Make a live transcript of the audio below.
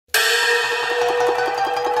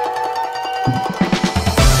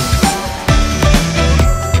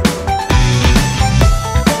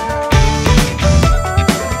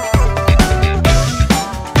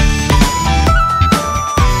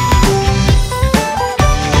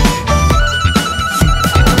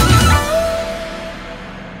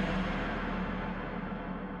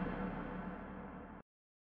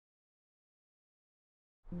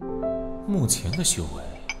目前的修为，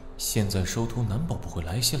现在收徒难保不会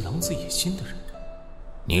来一些狼子野心的人。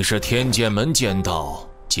你是天剑门剑道，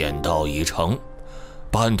剑道已成，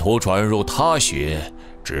半途转入他学，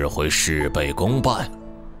只会事倍功半。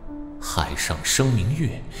海上生明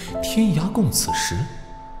月，天涯共此时。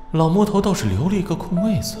老魔头倒是留了一个空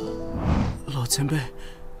位子。老前辈，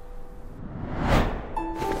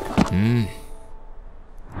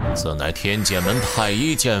此乃天剑门太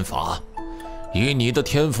一剑法，以你的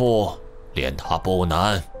天赋，练它不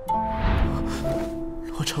难。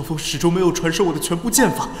罗长风始终没有传授我的全部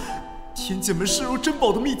剑法，天剑门视如珍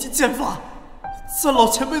宝的秘籍剑法，在老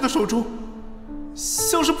前辈的手中，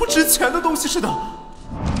像是不值钱的东西似的。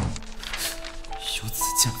有此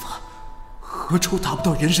剑法，何愁达不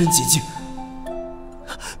到人生捷径？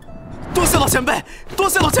多谢老前辈，多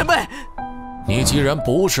谢老前辈！你既然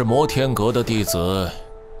不是摩天阁的弟子，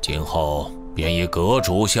今后便以阁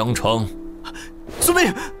主相称。遵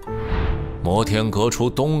命。摩天阁除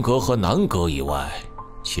东阁和南阁以外，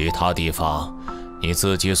其他地方你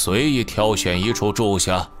自己随意挑选一处住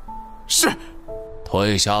下。是。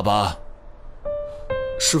退下吧。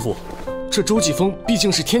师傅，这周继风毕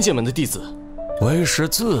竟是天剑门的弟子，为师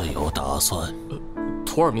自有打算。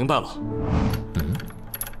徒儿明白了。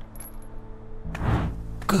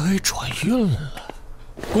该转运了。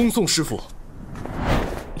恭送师傅。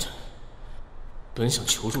本想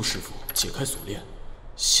求助师傅解开锁链，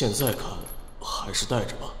现在看还是带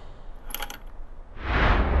着吧。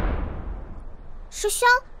师兄，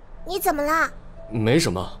你怎么啦？没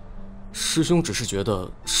什么，师兄只是觉得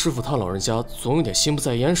师傅他老人家总有点心不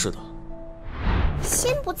在焉似的。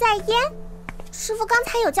心不在焉？师傅刚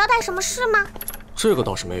才有交代什么事吗？这个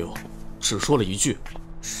倒是没有，只说了一句。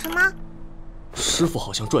什么？师傅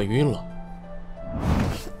好像转晕了。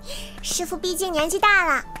师傅毕竟年纪大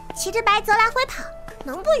了，骑着白泽来回跑，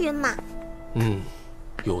能不晕吗？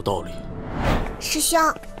有道理。师兄，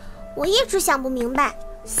我一直想不明白，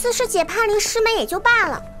四师姐叛离师妹也就罢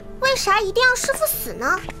了，为啥一定要师傅死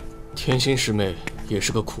呢？天心师妹也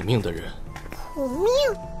是个苦命的人。苦命？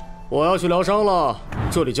我要去疗伤了，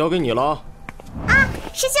这里交给你了。啊，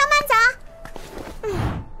师兄慢走。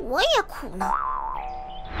我也苦呢。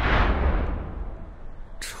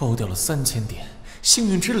抽掉了3000点，幸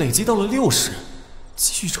运值累积到了60，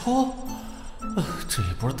继续抽。这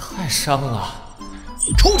也不是太伤了。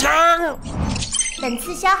出场！本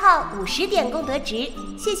次消耗50点功德值，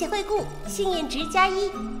谢谢惠顾，幸运值+1。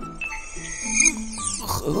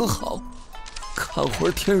很好，看会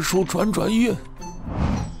儿天书转转运。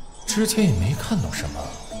之前也没看懂什么，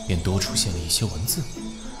便多出现了一些文字，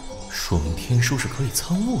说明天书是可以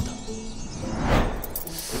参悟的。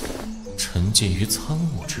沉浸于参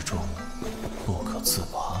悟之中，不可自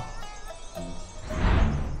拔。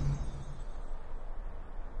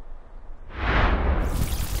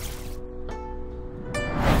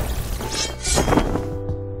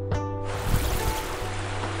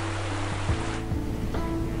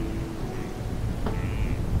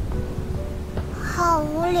好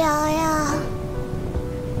无聊呀。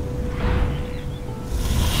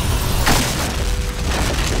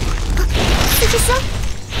四师兄，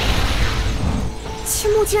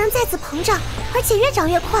青木竟然再次膨胀，而且越长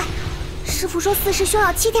越快。师傅说四师兄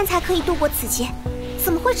要7天才可以度过此劫，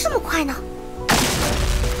怎么会这么快呢？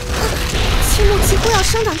青木几乎要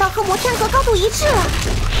生长到和摩天阁高度一致了。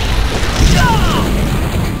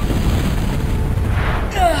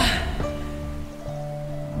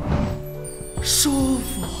舒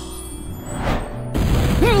服。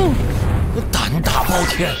胆大包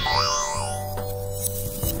天！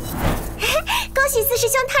恭喜四师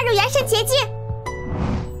兄踏入元神捷径！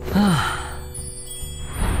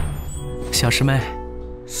小师妹，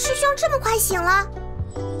师兄这么快醒了？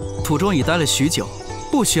途中已待了许久，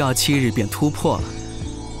不需要7日便突破了。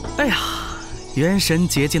哎呀，元神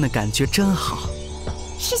捷径的感觉真好。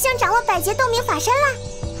师兄掌握百劫斗明法身啦！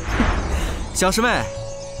小师妹，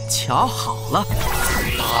瞧好了，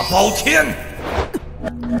大包天！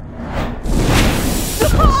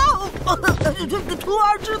徒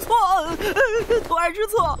儿知错，徒儿知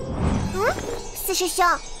错。四师兄，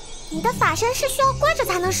你的法身是需要跪着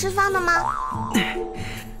才能释放的吗？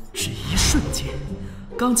只一瞬间，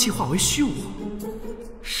罡气化为虚无。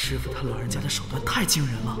师傅他老人家的手段太惊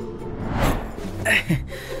人了。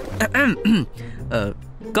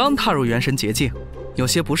刚踏入元神结境，有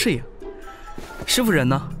些不适应。师傅人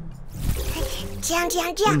呢？这样，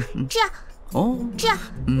哦，这样，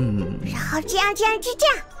然后这样。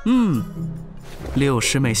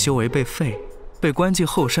60枚修为被废，被关进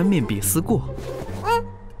后山面壁思过。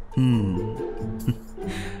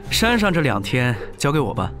山上这2天交给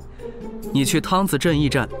我吧，你去汤子镇驿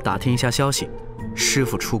站打听一下消息，师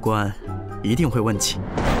傅出关一定会问起。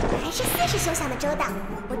还是4师兄想的周到，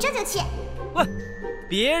我这就去。喂，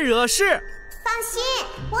别惹事。放心，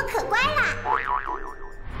我可乖啦。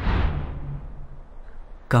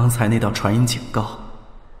刚才那道传音警告，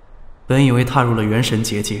本以为踏入了元神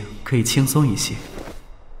结境可以轻松一些，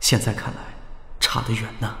现在看来差得远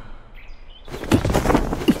呢。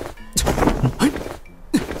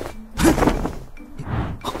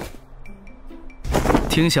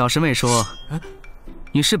听小师妹说，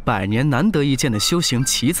你是100年难得一见的修行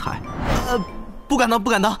奇才。不敢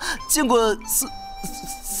当，见过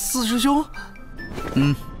四师兄。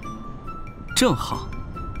正好，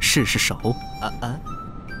试试手。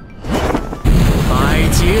百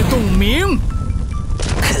劫洞明。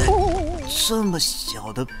这么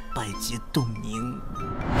小的百劫洞明，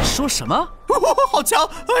说什么？好强！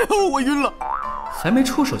哎呦，我晕了。还没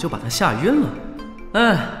出手就把他吓晕了。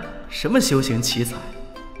什么修行奇才，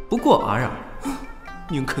不过尔尔。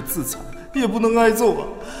宁可自残，也不能挨揍啊！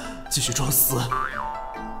继续装死。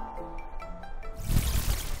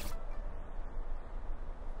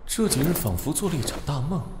这几日仿佛做了一场大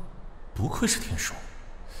梦，不愧是天书。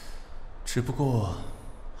只不过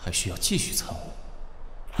还需要继续参悟。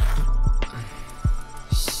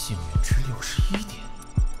幸运值61点，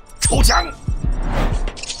抽奖。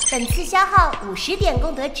本次消耗50点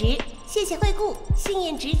功德值，谢谢惠顾，幸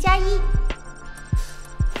运值+1。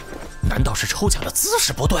难道是抽奖的姿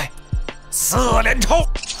势不对？4连抽。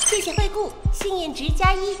谢谢惠顾，幸运值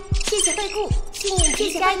+1。谢谢惠顾，幸运值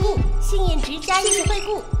+1。幸运值+1。谢谢惠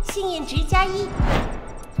顾，幸运值+1。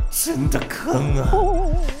真的坑啊！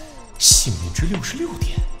幸运值66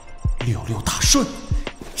点，66大顺，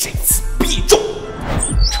这次必中！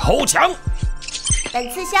抽奖。本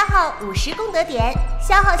次消耗50功德点，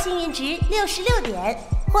消耗幸运值66点，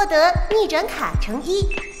获得逆转卡乘1。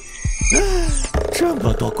这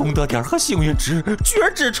么多功德点和幸运值，居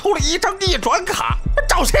然只抽了1张逆转卡，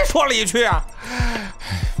找谁说理去啊？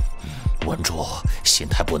文主心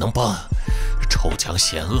态不能崩，抽奖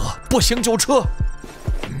险恶，不行就撤。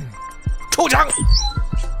抽奖。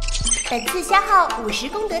本次消耗50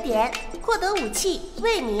功德点，获得武器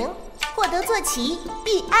魏明，获得坐骑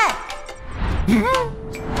必爱。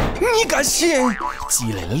你敢信？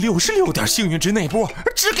积累了66点幸运值那波，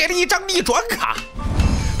只给了1张逆转卡。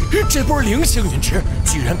这波0幸运值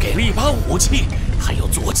居然给了一把武器，还有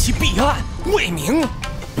坐骑必爱魏明。